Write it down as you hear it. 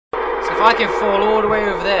I can fall all the way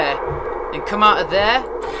over there and come out of there,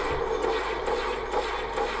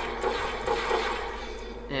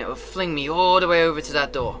 and it will fling me all the way over to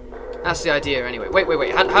that door. That's the idea anyway.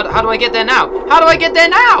 Wait. How do I get there now? How do I get there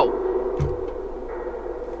now?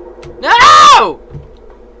 No!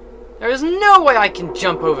 There is no way I can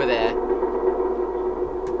jump over there.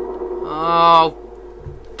 Oh,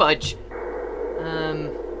 fudge.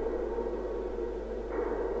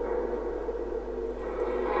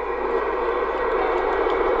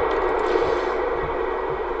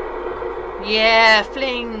 Yeah,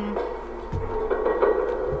 fling.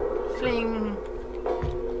 Fling.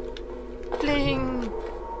 Fling.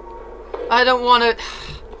 I don't want to.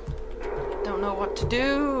 Don't know what to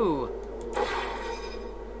do.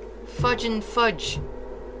 Fudge and fudge.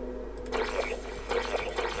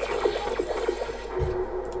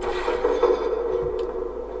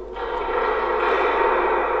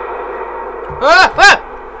 Ah! Ah!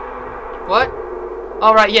 What?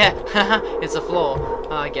 All right, yeah. It's a floor.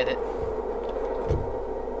 Oh, I get it.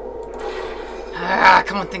 Ah,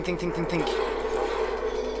 come on, think.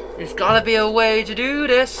 There's gotta be a way to do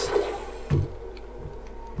this.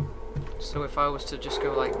 So if I was to just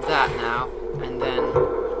go like that now, and then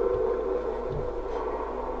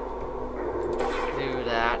do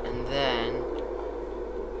that, and then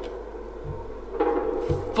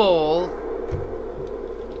fall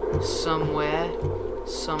somewhere,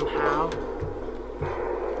 somehow.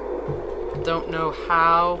 Don't know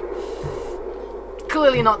how.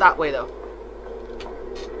 Clearly not that way though.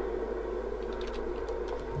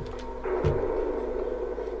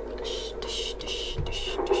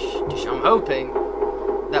 I'm hoping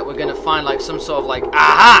that we're gonna find like some sort of like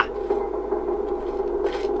aha.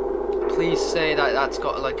 Please say that that's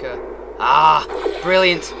got like a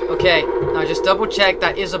brilliant. Okay, now just double check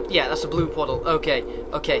that is a that's a blue portal. Okay,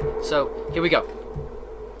 so here we go.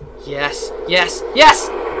 Yes.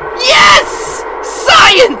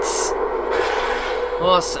 Science!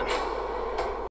 Awesome.